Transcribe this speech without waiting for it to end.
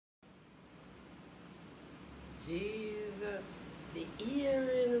Jesus. The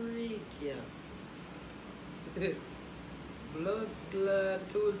earring Ricky. Blood clot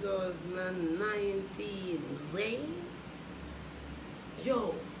 2019. Zane?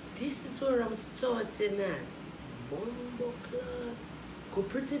 Yo, this is where I'm starting at. Bumbo clot. Go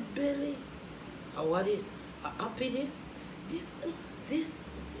pretty belly. What is? Happy this? This.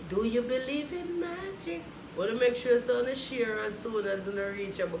 Do you believe in magic? Want to make sure it's on the share as soon as you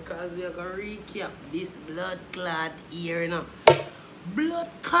reach it because we are going to recap this blood clot here, you know. Blood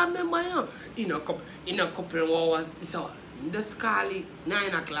clot, remember, you know. In a couple of hours, so the Scully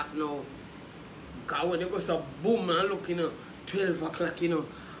 9 o'clock now. Because when you go so boom and look, you know, 12 o'clock, you know,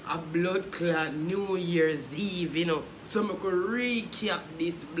 a blood clot New Year's Eve, you know. So I could recap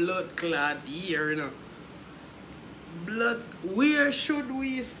this blood clot here, you know. Blood, where should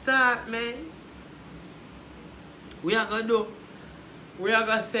we start, man? We are gonna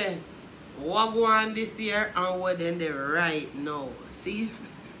say what go on this year and what in the right now. See?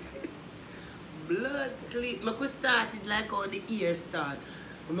 Blood clean. I could start it like how the year start.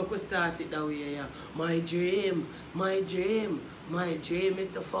 I could start it that way, yeah. My dream is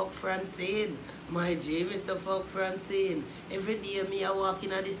to fuck Francine. My dream is to fuck Francine. Every day me a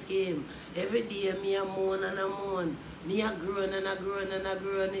walking at this game. Every day me a moan and a moan. Me a groan and a groan and a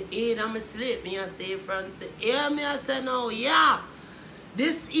groan. Hey, I'm asleep. Me a say Francine. Hear me a say now, yeah.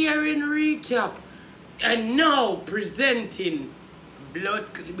 This hearing recap. And now presenting blood,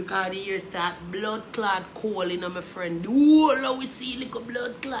 because the year start blood clot calling on my friend. Oh, we see little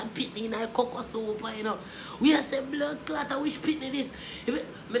blood clot pitney in a cocoa soup, you know. We are say blood clot, I wish pitney this.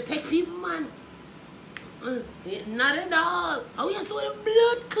 Me take people, man. Not at all. I we saw the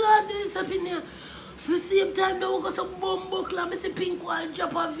blood clot this up in here. So the same time now we got some bumbo clot. I see Pink Wall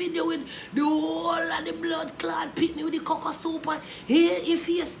drop a video with the whole of the blood clot pitney with the cocoa soup. Here if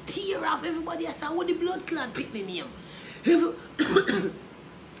he tear off, everybody has what the blood clot pitney name.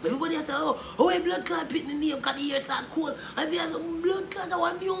 Everybody has said, oh, a blood clot pit in the name because the ear start cold. And if you have some blood clot, I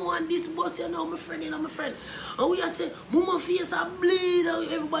want new one, this bus, you know, my friend, you know, my friend. And we have said, mama face a bleed.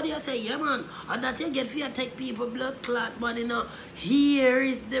 And everybody has said, yeah, man. And that you get fear take people blood clot, man, you know. Here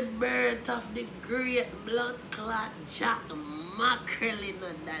is the birth of the great blood clot Jack Mackerel, you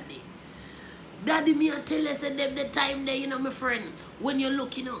know, daddy. Daddy, me I tell you, say them the time there, you know, my friend, when you're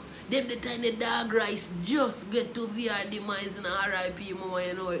looking up, them the time the dog rice just get to VR demise in RIP, mama,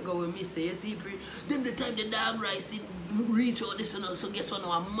 you know it go with me, say, you see, them the time the dog rice it reach out this, you know, so guess what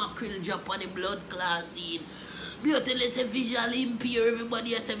now, a mackerel drop on the blood clot scene. Me I tell you, say visual impaired,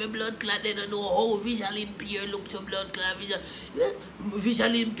 everybody say me blood clot, they don't know how visual impaired look to blood clot,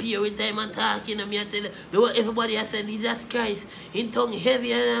 visual impaired with time and talking, and me I tell you, everybody I say, Jesus Christ, in tongue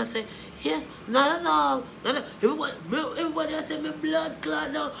heavy, and I say, yes, not at all. Not at, everybody I say me blood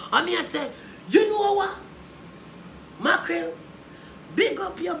clot now. And me I say, you know what? Mackerel, big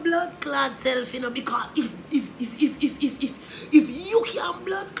up your blood clot self, you know, because if you can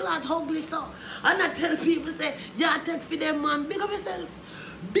blood clot ugly so, and I tell people say, yeah, take for them man, big up yourself.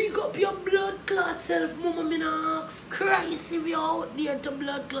 Big up your blood clot self, mama. Me not ask Christ if you're out there to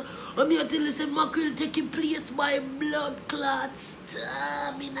blood clot. And me I tell you say mackerel taking place by blood clots.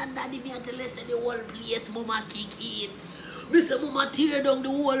 Me not daddy, me I tell you say the whole place mama kick in. Me say mama tear down the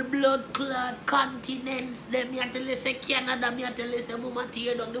whole blood clot continents. Then me I tell you say Canada, me I tell you say mama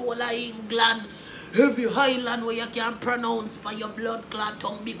tear down the whole of England. Every island where you can pronounce by your blood clot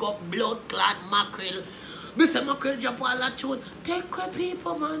tongue, big up blood clot mackerel. Mr. Mackerel drop all that tune. Take good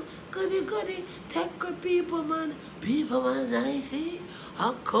people, man. Goody. Take good people, man. People, man, I see.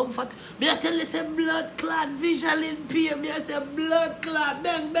 How comfort. Me I tell you, say blood clot, visual impaired. Me I say blood clot,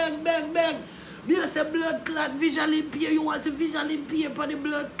 bang. Me I say blood clot, visual impaired. You want to say visual impaired for the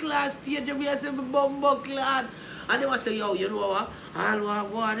blood clot stage. Me I say bumbo clot. And they want to say, yo, you know what? All what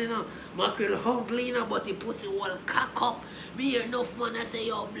go on, you know. Mackerel ugly, you know, but the pussy will cock up. Me hear enough man I say,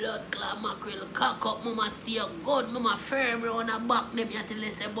 yo, blood clot mackerel cock up, mama stay good, mama firm round the back, them you tell you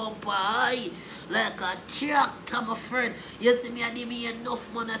say bumper high, like a tractor, my friend. You see me, I give me enough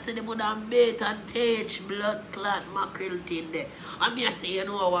man I say them would have bait and teach blood clot mackerel thing there. And me I say, you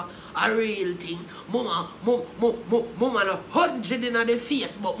know what, a real thing, mama no 100 in the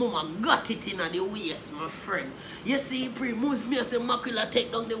face, but mama got it in the waist, my friend. You see, pre-moves me I say mackerel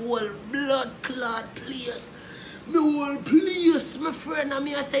take down the whole blood clot place. The whole place, my friend, and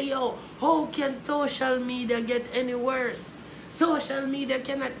me I say, yo, how can social media get any worse? Social media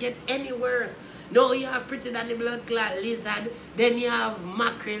cannot get any worse. No, you have pretty than the blood clot lizard, then you have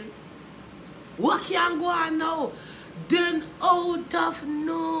mackerel. What can go on now? Then out of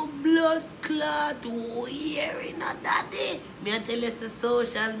no blood clot wearing a daddy. Me I tell you,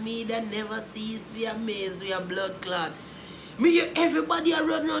 social media never cease we amaze we a blood clot. Me hear everybody are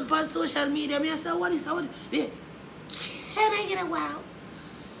running out on social media. Me I say, what is that? Me, can I get a wow?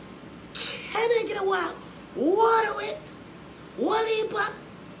 Can I get a wow? Water with, Walipa,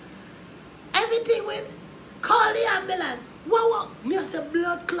 everything with, call the ambulance. Wow. Me I say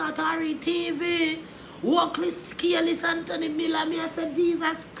blood clot TV. Walkless, careless, Anthony Miller. Me I say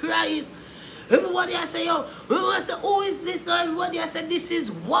Jesus Christ. Everybody I say, yo, I say, who is this? Everybody I say, this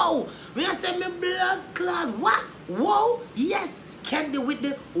is wow. Me I say, me blood clot. What? Wow? Yes. Candy with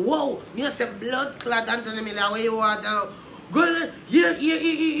the wow. Me I say, blood clot, Anthony Miller. Where you want to go?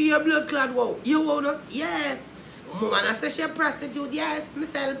 Yeah, blood clot, wow. You want to? Yes. Woman, I say, she a prostitute. Yes. Me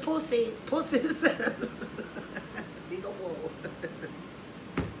sell pussy. Pussy, me sell. Big up, wow.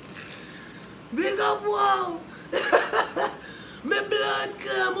 Big up, wow. My blood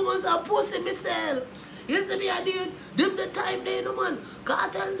clot, I must have pussy myself. You see me, I did. Them the time they no man.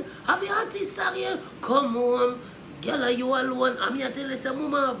 Cartel, have you heard this song here? Come home, girl, are you alone? I'm here to tell you, say,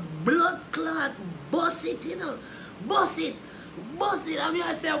 mama, blood clot, bust it, you know. Bust it. Bust it. I'm here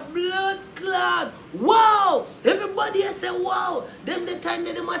to say, blood clot. Wow. Everybody here say, wow. Them the time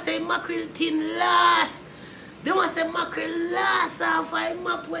they must say, mackerel tin last. They must say, mackerel last. Half I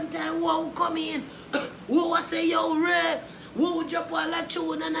map one time, wow, come in. Who was say, yo, Ray? Who drop all that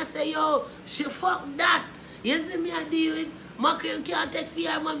tune and I say, yo, she fuck that. You see me I deal with mackerel can't take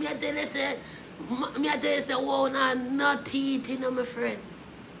fear, man. Me I tell you say, wow, no teeth, you know, my friend.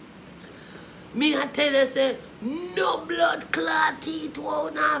 Me I tell you say, no blood clot teeth, wow,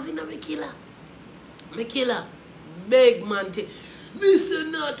 nah, you know, me killer. Me killer. Big man teeth. Me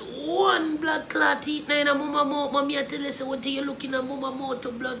say not one blood clot teeth now in a mama mouth. Mommy I tell you say, when you looking at mama mouth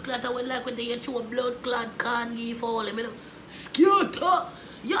to blood clot, I will like when you chew a blood clot can't give all them, you know. Scatter.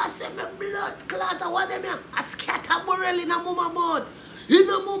 You say me blood clot, what them here? A scatter burrel in a mama mouth. In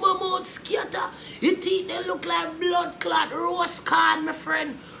a mama mouth, scatter. It teeth they look like blood clot, roast corn, my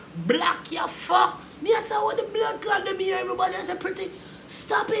friend. Black your fuck. Me I say what the blood clot them here, everybody I say pretty.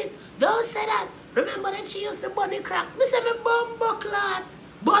 Stop it. Don't say that. Remember that she used the bunny crack. Me say me bumbo clot.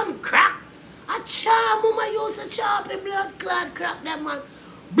 Bun crack. A charm mama used to chop a blood clot crack them man.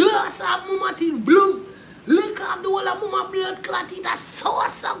 Blast off mama teeth bloom. Lick off the whole of mama blood clot it a so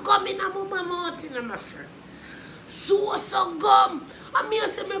gum in a mama mouth in my friend. So gum. And me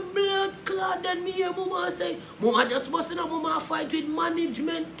say me blood clot then me hear mama say, mama just busting up mama fight with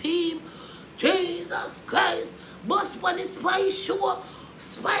management team. Jesus Christ. Bust for the Spice show.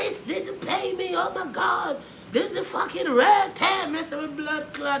 Spice didn't pay me, oh my God. Did the fucking red time. I say me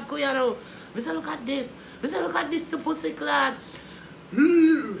blood clot go you know. I say look at this. I say look at this to pussy clot.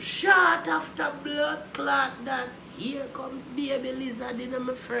 Shot after blood clot that. Here comes baby lizard in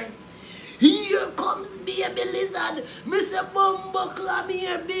my friend. Here comes baby lizard. Me say bumbo clot me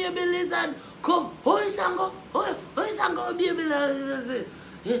here baby lizard. Come, how is that go? How is that go baby lizard?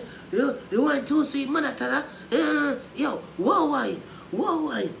 You want too sweet mother tell her? Yo, wow wine, wow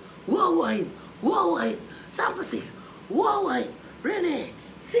wine, wow wine, wow wine. Sample 6, wow wine, Renee,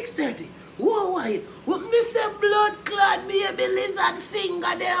 6:30. Wow, why? What me say blood clot baby lizard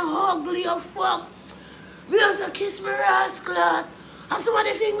finger them ugly as fuck. Me also kiss me ass clot. I saw what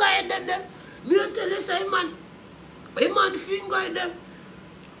the finger at them. Me tell you say man finger at them.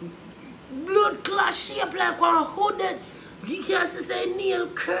 Blood clot shape like one hooded. You can't say nail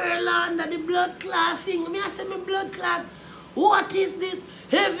curl under the blood clot finger. Me I say me blood clot. What is this?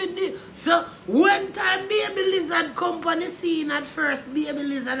 Heavy day. So when time baby lizard company scene at first, baby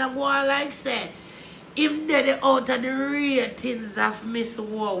lizard I go on like say him dead out of the ratings of Miss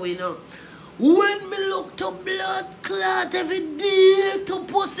Wow, you know. When me look to blood clot every day to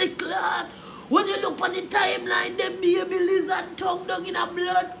pussy clot. When you look on the timeline, the baby lizard tongue down in a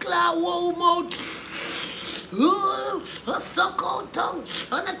blood clot, wow mouth. A suck out tongue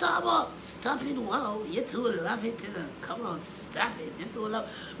on the top. Stop it, wow, you too love it, you know. Come on, stop it, you too love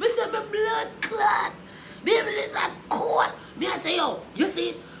it. Me say my blood clot. Baby lizard cool. Me I say, yo, you see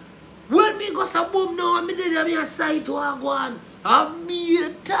it? When me go some boom now, me did me a sight to a go on. A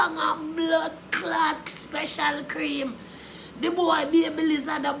beer tongue and blood clot special cream. The boy baby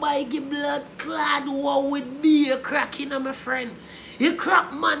lizard a buy give blood clot wow with beer cracking on my friend. You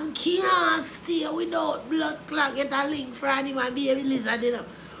crack man can't stay without blood clot. Get a link for him and baby lizard, you know.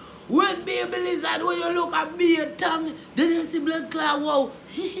 When baby lizard, when you look at beer tongue, then you see blood clot, wow.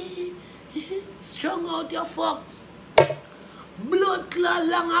 Strung out your fuck. Blood clot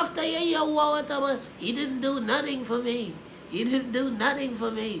long after you hear wow. He didn't do nothing for me. He didn't do nothing for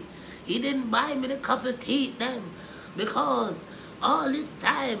me. He didn't buy me the couple of teeth then. Because all this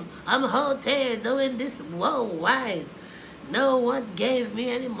time I'm out there doing this worldwide. No one gave me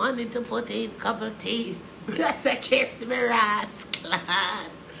any money to put in couple teeth. Bless a kiss me rascal.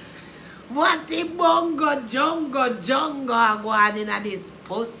 What the bongo jungo going in this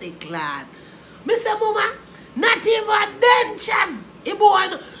pussy clad. Mr. Mama, not even dentures. A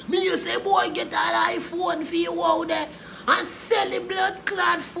boy, me you say boy get an iPhone for you out there and sell the blood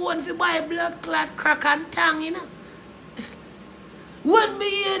clot phone for buy blood clot crack and tongue, you know. When me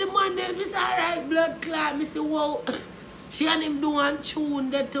hear the man there, me say alright blood clot, me say wow. She and him do one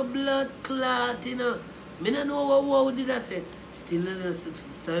tune that to blood clot, you know. Me don't know what wow did I say. Still in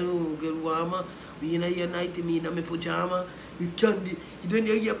the get warmer. We in a year night, me in my pajama. You candy. You don't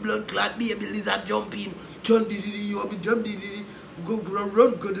hear your blood clot, baby lizard jumping. Candy, you want me candy, go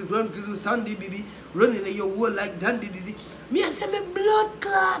run, go Sandy, baby. Running in your wall like dandy, me I say me blood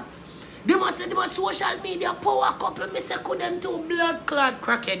clot. They must say they must social media power couple. Me say could them two blood clot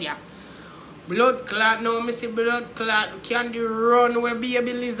crackhead ya. Blood clot now, me see blood clot. Candy run where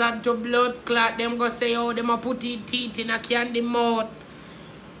baby lizard to blood clot. Them go say, oh, them a put his teeth in a candy mouth.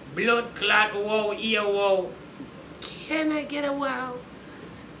 Blood clot, wow, ear, wow. Can I get a wow?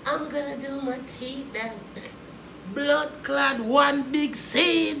 I'm gonna do my teeth now. Blood clot, one big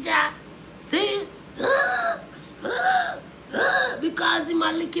sage. See? Because him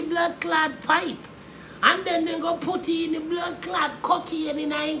a licky blood clot pipe. And then they go put it in the blood clot cocky and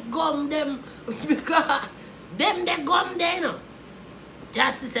in a gum them. Because them they gum there, you know.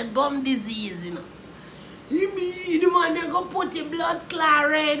 Just is a gum disease, you know. The man they go put the blood clot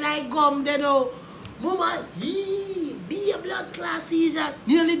right in a gum there, you know. Mama, be a blood clot seizure.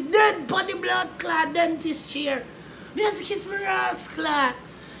 Nearly dead for the blood clot dentist chair. Me has kiss me rascal.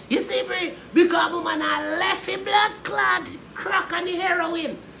 You see me? Because woman I left a blood clot crack on the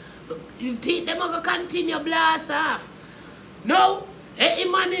heroin. You think them are going to continue blast off. No. Hey,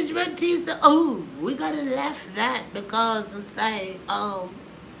 management team say, oh, we got to left that because say,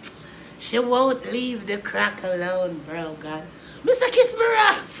 she won't leave the crack alone, bro, God. Mr. Kiss me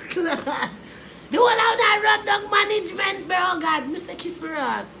rascal. They will allow that run down management, bro, God. Mr. Kiss me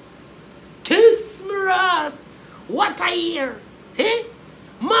rascal. Kiss me rascal. What I hear? Eh?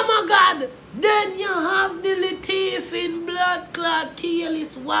 Mama God, then you have the Latif in blood clot,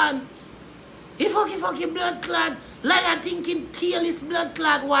 careless one. If fucky blood clot, like I thinking careless blood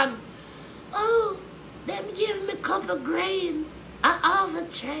clot one. Oh, them give me couple grains. I have a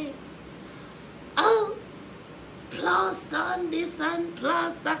tray. Oh, plaster on this and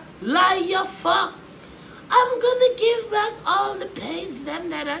plaster. Lie your fuck. I'm gonna give back all the page them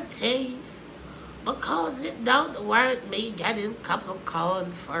that I take. Because it don't worth me getting couple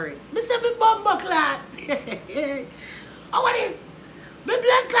corn for it. Me say me bumbo clot. Oh, what is? Me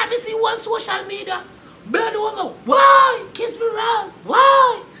blood clot, me see one social media. Blood over. Why? Kiss me Rose.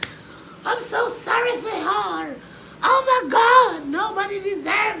 Why? I'm so sorry for her. Oh my God. Nobody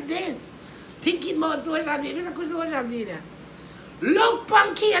deserves this. Thinking about social media. This is social media. Look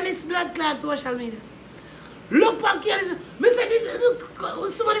punky on this blood clot social media. Look back here, me say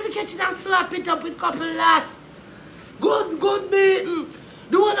this, somebody will catch it and slap it up with couple lass. Good beating.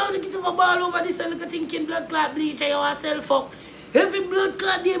 The one only get up a ball over this and look at thinking blood clot bleach and you want self fuck. Every blood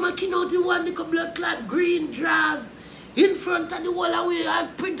clot they making out the one little blood clot green jars. In front of the wall I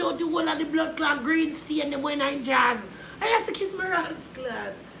print out the wall of the blood clot green stain them when I jars. I have to kiss my rascal.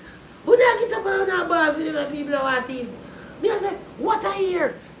 When I get up around that ball for them people who want him. Me I say, what I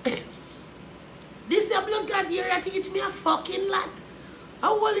hear? This is a blood clot here that teach me a fucking lot. A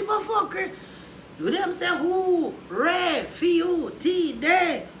whole heap of fucker. You them say who, re, few, t,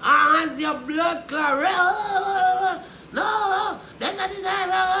 day, as your blood clot, re, no, then that is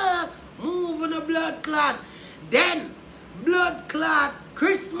that, move on the blood clot. Then, blood clot,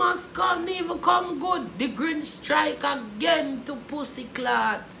 Christmas come, never come good. The Grinch strike again to pussy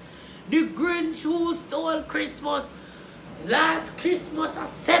clot. The Grinch who stole Christmas. Last Christmas, a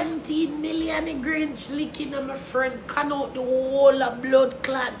 17 million Grinch licking on my friend can out the whole of blood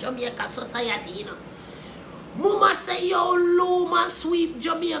clot Jamaica society, you know. Mama say, yo, Luma sweep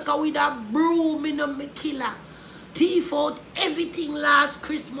Jamaica with a broom in me killer. Thief out everything last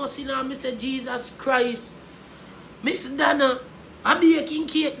Christmas, you know. Mr. Jesus Christ. Miss Donna, I baking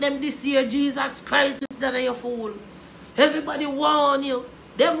cake them this year, Jesus Christ, Miss Donna, you fool. Everybody warn you.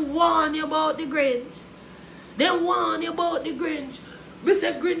 Them warn you about the Grinch. They warn you about the Grinch.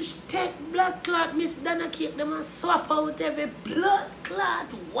 Mr. Grinch take blood clot, Miss Donna cake, them and swap out every blood clot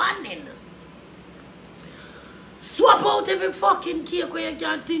one in. Swap out every fucking cake where you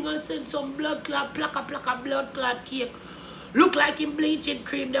can't think and send some blood clot, plaka blood clot cake. Look like in bleaching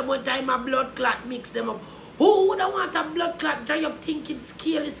cream, them one time a blood clot mix them up. Who would want a blood clot dry up thinking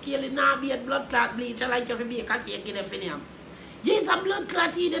scaly, now be a blood clot bleacher like you be a cake give them for them? Jesus a blood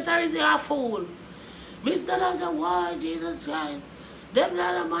clot eater or is he a fool? Mr. Lord said, why Jesus Christ? Them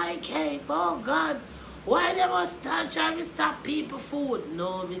not my cake, oh God. Why they must start trying to stop people food?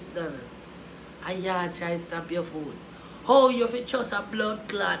 No, Miss Donna. I try to stop your food. How you fi trust a blood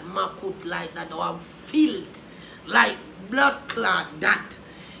clot makut like that or filled like blood clot that?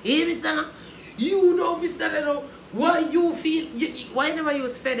 Hey, Miss Donna? You know, Miss Donna, why you feel why you never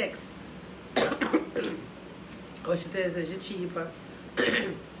use FedEx? Oh, she tells us she cheaper.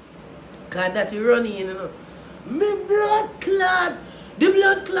 Cause that you running, you know. Me blood clot. The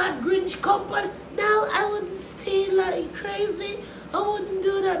blood clot Grinch company. Now I wouldn't steal like crazy. I wouldn't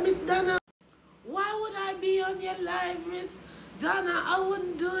do that, Miss Donna. Why would I be on your live, Miss Donna? I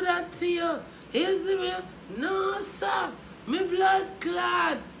wouldn't do that to you. Here's me. No, sir. Me blood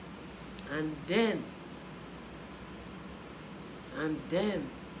clot. And then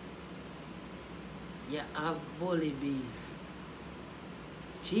you have bully beef.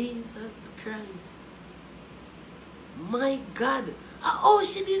 Jesus Christ. My God. Oh,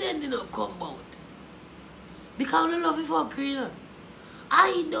 she didn't come out. Because I love you for Krina.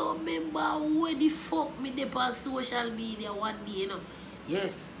 I don't remember where the fuck me did on social media one day, you know.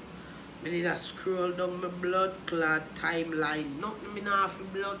 Yes. I did a scroll down my blood clot timeline. Nothing me not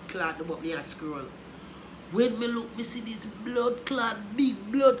have blood clot, but me a scroll. When me look, me see this blood clot, big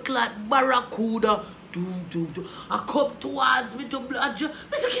blood clot barracuda. Doom, doom, doom. I come towards me to blood.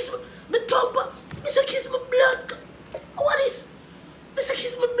 Mr. Kiss me thumb. Mr. Kiss my blood clot. What is? Mr.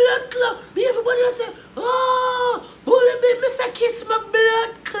 Kiss my blood clot. Me everybody else say, oh, bully me, Mr. Kiss my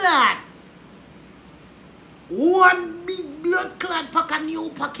blood clot. One big blood clot pack a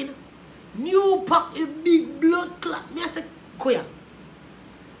new pack in. New pack a big blood clot. Me I say, Koya.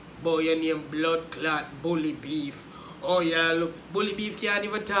 Boy, your name blood clot, bully beef. Oh yeah, look, bully beef can't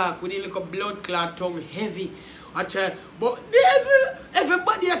even talk. We need look a blood clot tongue heavy. I try, but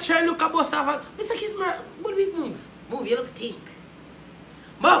everybody I try look at bus off. Mr. Kiss me, bully beef move. Move, you look think.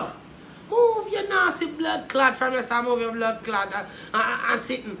 Move. Move your nasty blood clot from your side. Move your blood clot and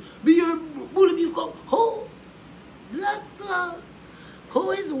sitting. Be your bully beef come. Oh, blood clot.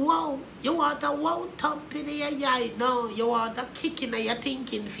 Who is wow? You want a wow thump in your eye? No, you want a kick in your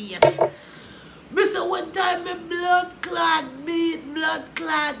thinking face. Mister, one time my blood clot beat, blood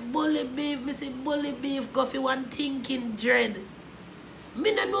clot, bully beef. Me say bully beef go for one thinking dread.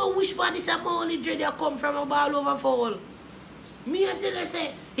 Me no know which part is a only dread you come from a ball over fall. Me I tell you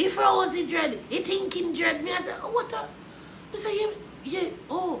say, he frozen dread, he thinking dread. Me I say, oh, what a? Me say, yeah,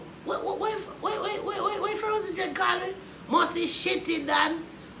 oh, why frozen dread call me? Must be shitty done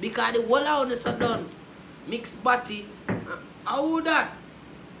because the whole on is so done. Mixed body. How would that?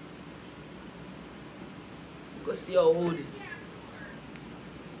 Go see how old it is.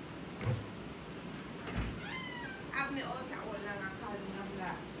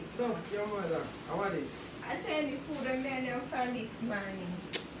 So, your mother, how are this? I tried the food and then from this morning.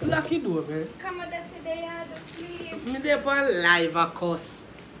 Lucky do, man. Come on, that today I had to sleep. Me there on live, of course.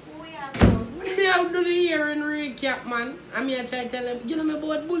 We are close. Me out do the hearing recap, man. And me I try to tell him, you know me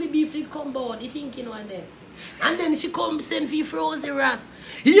about bully beef, it come about, he thinking one day. And then she come send for frozen ras.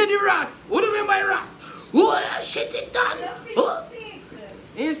 Hear the ras. Who do you remember ras? Oh, shit it done. You're sick.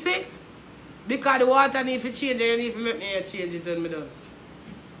 You sick? Because the water need to change, you need to make me change it when me done.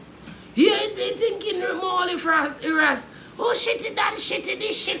 Yeah, they thinking more for ras. Oh, shit it done, shit it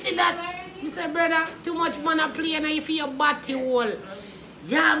this, shit it that. Me say, brother, too much money play and you feel your body whole.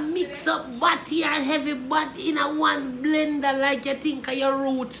 Yeah, mix up body and heavy body in a one blender like you think of your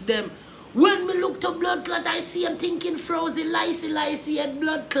roots them. When me look to blood clot, I see him thinking frozen, licey, and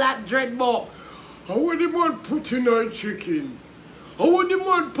blood clot dread ball. How would the man put in a chicken? How would the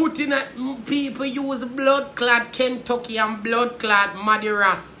man put in a people use blood clot Kentucky and blood clot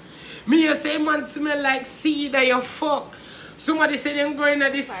Madiras? Me you say man smell like seed that you fuck. Somebody say them going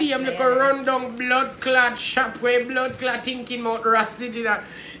at the same like a run down blood clot shop where blood clot thinking about rusty did that.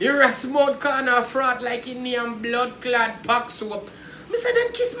 You rust mouth corner fraud like in name blood clot pack soap. Me say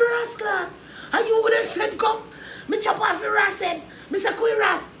then kiss me ras clot. And you would have said come. Me chop off your ras head. Me say quit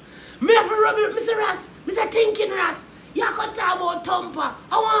ras. Me have to rub it, Mr. Ras. Mr. Thinking Ras. You can talk about thumper.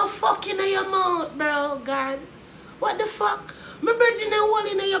 I want to fuck in your mouth, bro, God. What the fuck? Me virgin a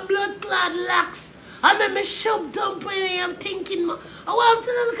hole in your blood clot locks. I make me shove thumper in your thinking. I want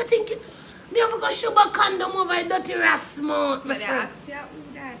to look at thinking. Me have to go shove a condom over a dirty Ras mouth, my friend.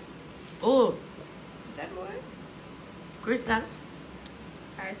 Oh. That boy? Crystal?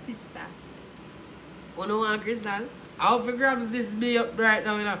 Our sister. You know what, Crystal? I hope he grabs this be up right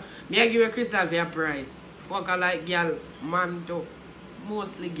now, you know. Me I give you Crystal for your price. fucker like girl, man too.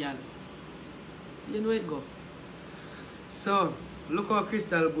 Mostly girl. You know it go. So, look how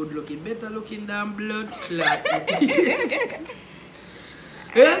Crystal good looking. Better looking than blood clot.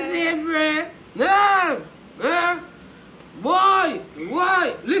 You see, bro? No! Boy!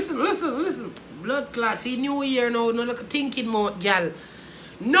 Why? Listen. Blood clot for New Year now. No look thinking more, girl.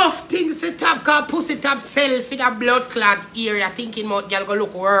 Enough things to tap, cause pussy tap self in a blood clot area. Thinking more, girl, go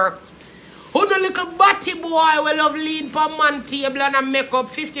look work. Who no little batty boy will love lean per man table and a make up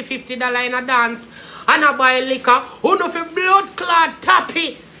 $50 in a dance and a buy liquor. Who no for blood clot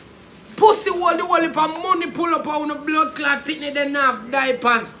tappy. Pussy hold the whole heap of money pull up on the blood clot pitney then have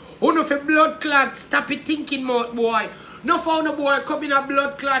diapers. Who no for blood clot stop it thinking mouth boy. No found a boy come in a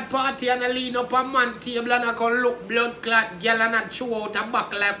blood clot party and a lean up a man table and a go look blood clot girl and a chew out a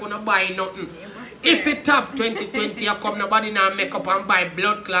back like wanna buy nothing. If it top 2020 I come nobody now make up and buy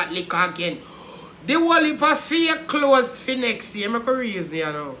blood clot liquor again. The whole heap of fake clothes for next year make a reason you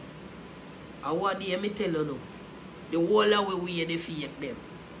know. And what do me tell you now? The whole of we wear the fake them.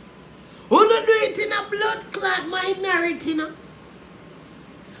 Who no do it in a blood clot minority now?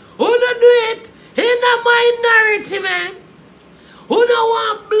 Who no do it in a minority, man? Who no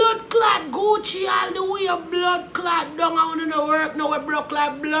want blood clot Gucci all the way of blood clot down and no work no we broke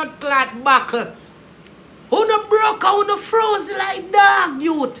like blood clot buckle? Who no broke who no froze like dog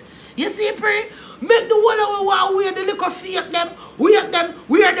youth? You see, pray? Make the whole of we want wear the little fake them,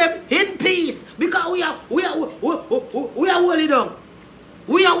 wear them in peace. Because we are holding down.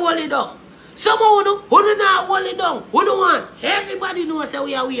 We are holding down. Some who not holding down. Who no want? Everybody knows that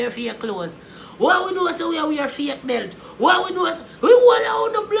we are wear fake clothes. Why we know say we are wear fake belt? Why we know say we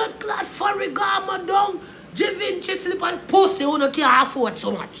hold on the blood clot furry garment down? Givenchy slip and pussy who no can't afford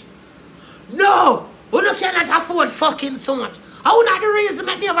so much. No! Who no cannot afford fucking so much. How not the reason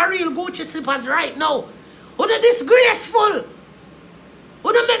make me have a real Gucci slippers right now? Who no disgraceful?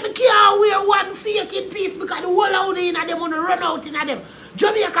 Who no make me can't wear one fake in peace because the whole of in them wanna run out in them.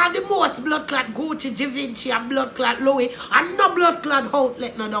 Jamaica have the most blood clot Gucci, Givenchy and blood clot Louis and no blood clot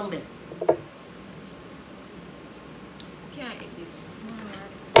outlet no down there.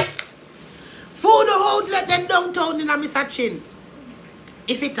 Food outlet them downtown in a Mr. Chin.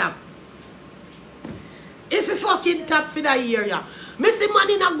 If it tap. If it fucking tap for the area. Me see man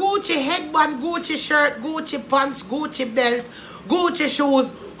in a Gucci headband, Gucci shirt, Gucci pants, Gucci belt, Gucci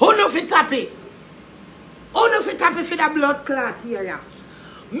shoes. Who know fit tap it? Who know fit tap it for the blood clot area?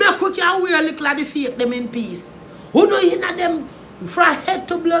 Make we can wear a little of the fake them in peace. Who know in them from head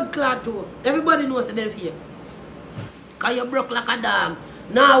to blood clot too? Everybody knows them fake. Cause you broke like a dog.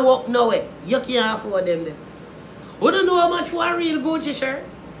 Now walk nowhere. You can't afford them then. You don't know how much for a real Gucci shirt?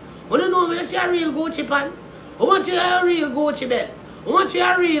 You don't know how much for a real Gucci pants? How much for a real Gucci belt? How much for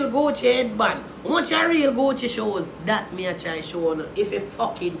a real Gucci headband? How much for a real Gucci shoes? That me a try show you if it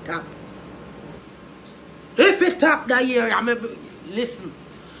fucking tap. If it tap that year, listen.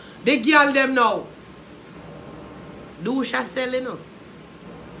 The girl them now. Do she sell you know?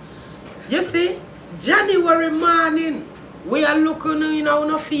 You see? January morning. We are looking in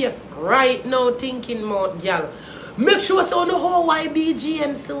our face right now thinking about girl. Make sure so no how YBG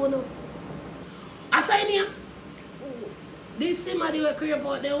and so no. I say here. This somebody will create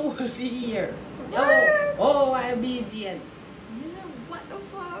out the whole year. Oh YBG. What the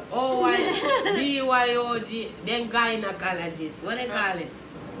fuck? Oh BYOG. Then gynecologist. What they call it?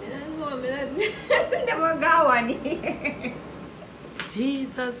 I never got one.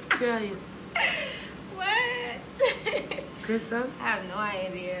 Jesus Christ. What? Crystal? I have no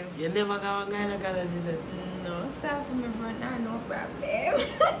idea. You never got one gynecologist? No, stop from my front now, no problem.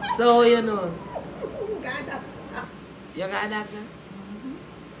 So you know. Got that. You got a doctor?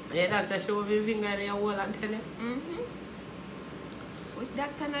 Your doctor show me your finger in your wall and tell you? Which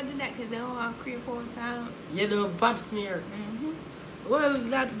doctor not do that because they don't want to creep out town? You know pap smear? Well,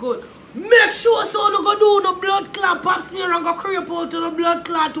 that's good. Make sure so you go do no blood clot pap smear and go creep out to the blood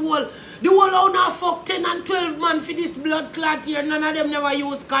clot wall. The whole out now fuck 10 and 12 man for this blood clot here. None of them never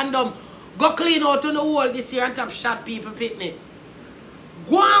use condom. Go clean out on the wall this year and top shot people pitney.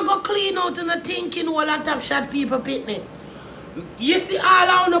 Go and go clean out on the thinking wall and top shot people pitney. You see all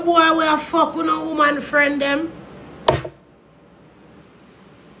on the boy where fuck with a woman friend them?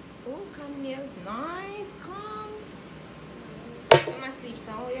 Oh, come nails nice, come. I'm asleep,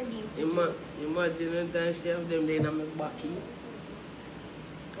 so how you being? Imagine the time she have them there in my backy.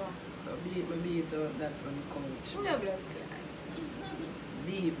 I beat out that on the couch. No blood clot.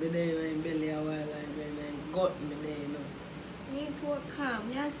 Deep me there in my belly a while and then I got me there, you know. You poor calm.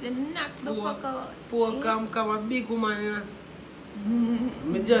 You have to knock the fuck out. Poor come a big woman, you know.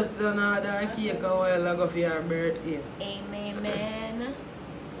 Me just done order a cake a while ago for your birthday. Amen.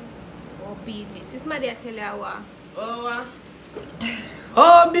 OBG. Sis Maria tell you what? Oh, what?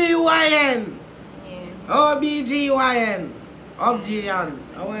 OBYN. Yeah. OBGYN. Obgian.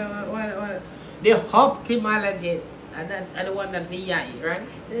 What? The ophthalmologist. And the one that we eye, right?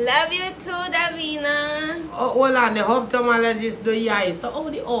 Love you too, Davina. Oh, hold on, the ophthalmologist do eye. So how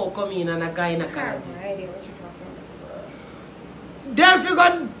the all come in and a gynecologist? I have no idea what you're talking about. Them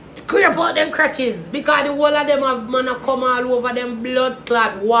figure creep out them crutches because the whole of them have man come all over them blood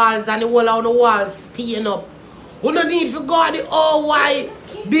clot walls and the whole on the walls stain up. We don't need to go the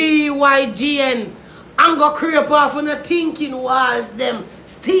OYBYGN and go creep off on the thinking walls them.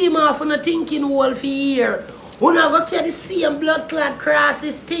 Steam off on the thinking wall for year. We not go check the same blood clot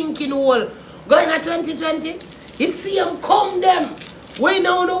crosses thinking wall. Going at 2020, you see them come them. Way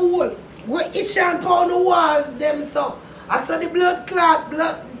down the wall. We itch and pound the walls them so. I saw the blood clot,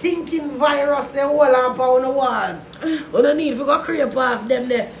 blood thinking virus, they all up on the walls. We don't need to go creep off them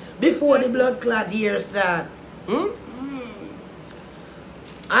there before the blood clot year start.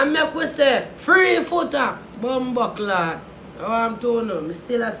 And make we say, free footer, bumbo clot. Oh, I'm telling you, I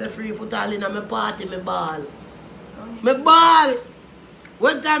still say free footer all in my party, my ball. My ball.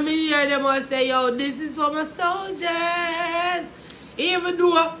 What time I hear them all say, yo, this is for my soldiers. Even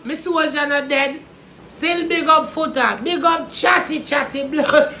though my soldier not dead, still big up footer, big up chatty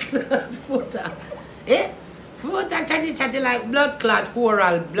blood clot footer. Eh? Footer chatty like blood clot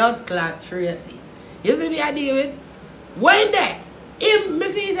oral, blood clot Tracy. You see me I deal with? When there? Him, me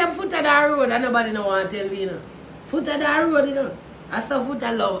feel say footer that road and nobody no want to tell me, you know. Footer that road, you know. I saw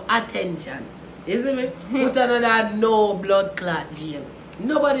footer love attention. You see me? Footer not that no blood clot jail.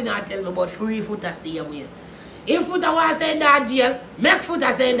 Nobody not tell me about free footer same way. If footer want to say in that jail, make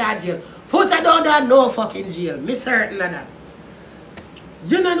footer say in that jail. Footer don't have no fucking jail. Me certain of that.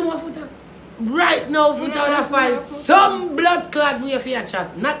 You know what footer? Right now, footer would have find some blood clot way for your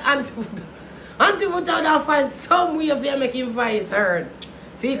chat. Not anti-footer. Anti-footer would have find some way for you make him voice heard.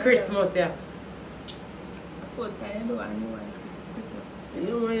 For Christmas, yeah. You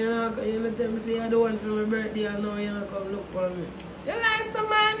know, tell me say I don't want for my birthday and now you know come look for me. You like some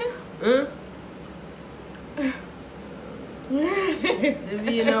man? Huh? The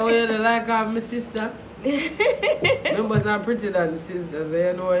Vina way they like have my sister. Members are pretty than sister, so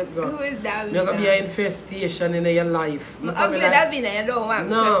you know how it goes. Who is that? You're going to be an infestation in your life. Ugly that Vina, you don't want.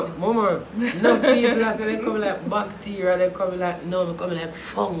 No, mama. Enough people are saying they come like bacteria, they come like, no, they come like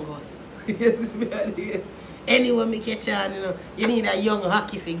fungus. You see me? Anyway, me catch on, you know, you need a young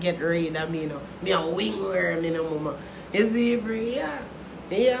hockey to get rid of me, you know. Me a wingworm, you know, mama. You see, bro? Yeah.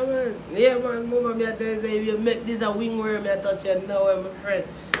 Yeah, man. Yeah, man. Mama, me I tell you, say, if you make this a wingworm, I touch you now, my friend.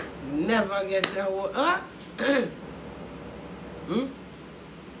 Never get that one. Huh?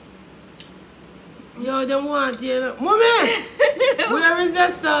 Yo, them want you, know. Mommy! Where is your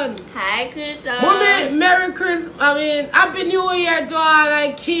son? Hi, Krishna. Mommy, Merry Christmas. I mean, Happy New Year to all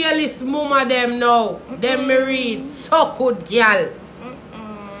like careless mama them now. Them me read. So good, girl.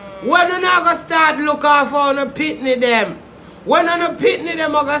 When you not gonna start look out for the pitney them? When on the pitney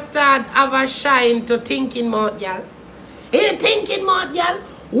them are gonna start have a shine to thinking mouth, girl? Hey, thinking mouth, girl?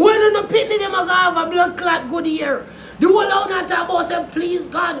 When on the pitney them are gonna have a blood clot good year? The whole out not talk about say, please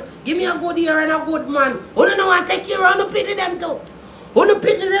God, give me a good year and a good man. Who don't want to take care of the pitney them too? Who the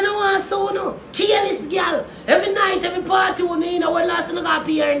pitney them don't want so no? Careless girl. Every night, every party, you know, when last time got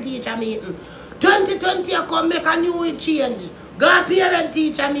parent teacher meeting. 2020 I come make a new change. Got parent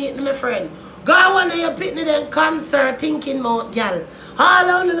teacher meeting, my friend. Go one of your pitney them cancer thinking mouth, girl. All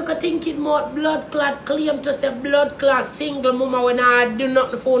on look at thinking mouth blood clot claim to say blood clot single mama when I do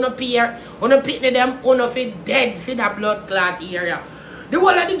nothing for no peer. On a pitney them on fit dead for the blood clot area. The whole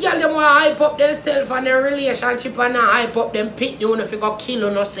of the girl them want to hype up themselves and their relationship and hype up them pitney on if you go kill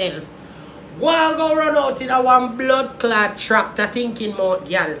on yourself. One go run out in a one blood clot tractor thinking mouth,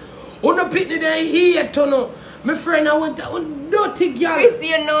 girl. On a pitney they here to know. My friend I went to dirty girl. Chris,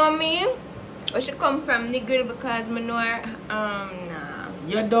 you know me? I should come from nigger because I know her, nah.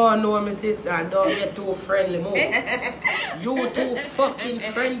 You don't know my sister, don't get too friendly, move. You too fucking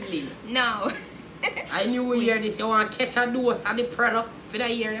friendly. No. I knew you hear this, you want to catch a dose of the product for the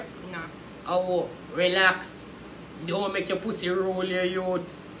year? No. Oh, relax. Don't make your pussy roll your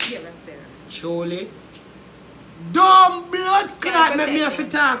youth. Give us a Truly. Dumb blood clot make me have to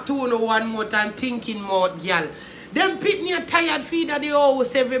talk to you one more time, thinking mouth, girl. Them pitney a tired feed at the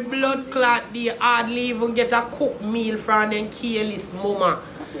house every blood clot they hardly even get a cooked meal from them careless mama.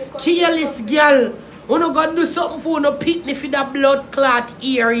 Careless girl. You no go do something for no pitney for the blood clot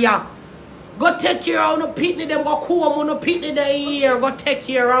area. Go take care of no pitney them, go comb on no pitney the ear, go take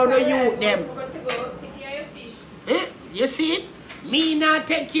care of no youth them. Eh? You see it? Me not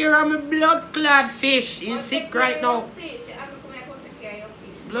take care of my blood clot fish. You sick right now.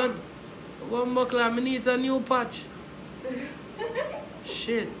 Blood. One more clot, me need a new patch.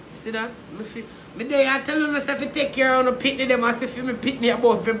 Shit. See that? Me day I tell you if you take care of no pitney them, I say if me pitney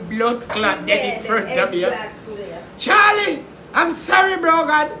about the blood clot dead in front of me. Charlie! I'm sorry, bro,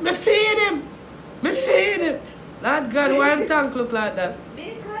 God. Me feed him. Me feed him. Lord God, why him tank look like that?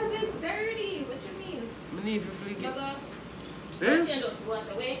 Because it's dirty. What you mean? Me need to flick it.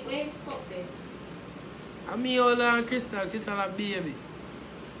 Where fuck there? I'm me all and Crystal. Crystal a baby.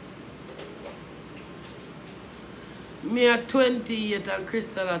 Me at 28 and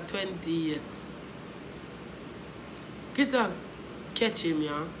Crystal at 28. Crystal, catch him,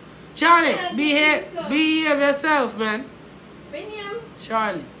 yeah. Charlie, Yeah, behave yourself, man. Bring him.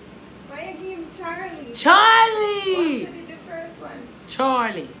 Charlie. Why you give him Charlie? Charlie! What did the first one?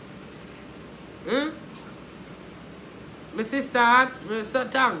 Charlie. Huh? My sister, Mr.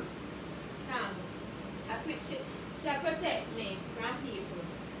 Thanks. Thanks. She protect me from people.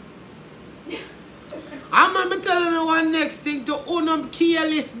 I'm gonna tell you one next thing to unum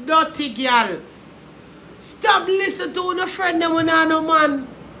careless dirty girl. Stop listening to the friend them when I no man.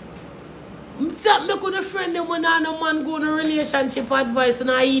 Stop making the friend them when I no man go in a relationship advice and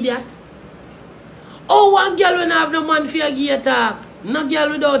I idiot. Oh, one girl when I have no man for a gear talk. No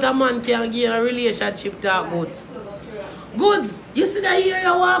girl without a man can give a relationship talk goods. Goods. You see that here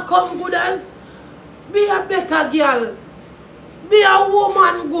you want come good as? Be a better girl. Be a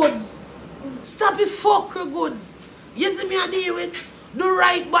woman goods. Stop it fuck your goods. You see me I deal with? Do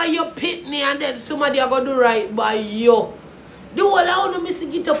right by your pitney and then somebody are going to do right by you. The whole I want to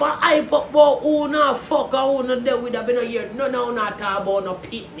get up and hype up about who not fuck and who not there with a been a year. None of not talk about no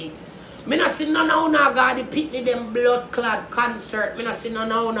pitney. Me not see none of not got the pitney them blood clad concert. Me not see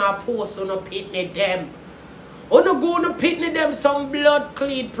none of not post on no pitney them. Or no go on pitney them some blood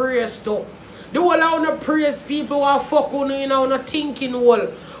clean praise too. The whole I want to praise people who are fuck on you know no thinking whole.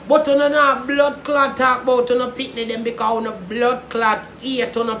 But on a blood clot talk about on a pitney them because on a blood clot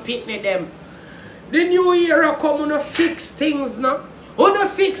eat on a pitney them. The new era come on a fix things now. On a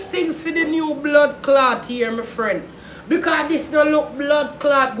fix things for the new blood clot here, my friend. Because this don't look blood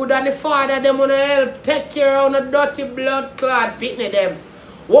clot good and the father them wanna help take care of a dirty blood clot pitney them.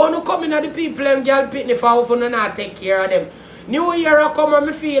 Wanna come in at the people them girl pitney for who not take care of them. New era come and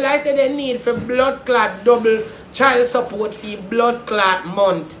me feel I say they need for blood clot double child support fee blood clot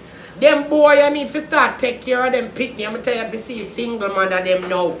month. Them boy you need to start take care of them pitney. I'm tell you to see single mother them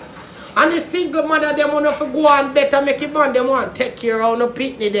now. And the single mother them want to go on better make it man them want take care of no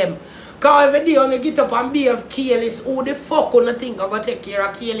pitney them. Cause every day when you get up and be of careless, who the fuck wanna think I go take care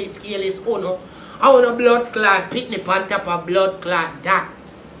of careless no. I want a blood clot pitney on top of blood clot that.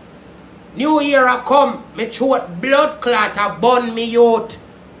 New year I come, me throat blood clot a burn me out.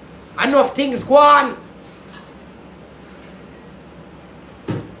 Enough things go on.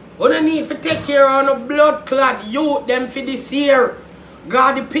 We need to take care of no blood clot youth them for this year.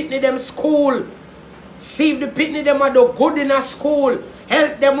 God the pitney them school. See if the pitney them are do good in a school.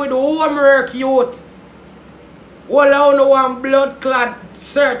 Help them with homework youth. All on one blood clot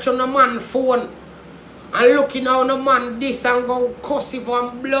search on the man phone. And looking on the man this and go cuss if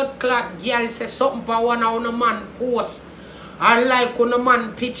one blood clot girl say something for one on the man post. I like on the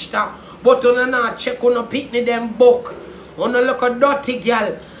man picture. But on the not check on the pitney them book. On the look a dirty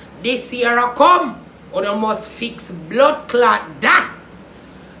girl. This year I come. Or they must fix blood clot that.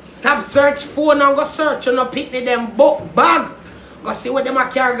 Stop search phone and go search on the pitney them book bag. Go see what them a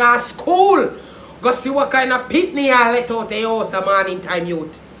carry go to school. Go see what kind of pitney I let out the house a man in time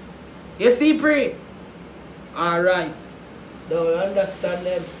youth. You see, Pre? Alright. Don't understand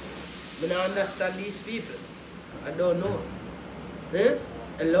them. I don't understand these people. I don't know. Eh?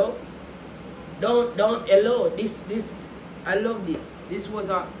 Hello? Don't, hello. This, I love this. This was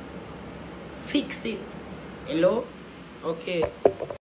a fix it. Hello? Okay.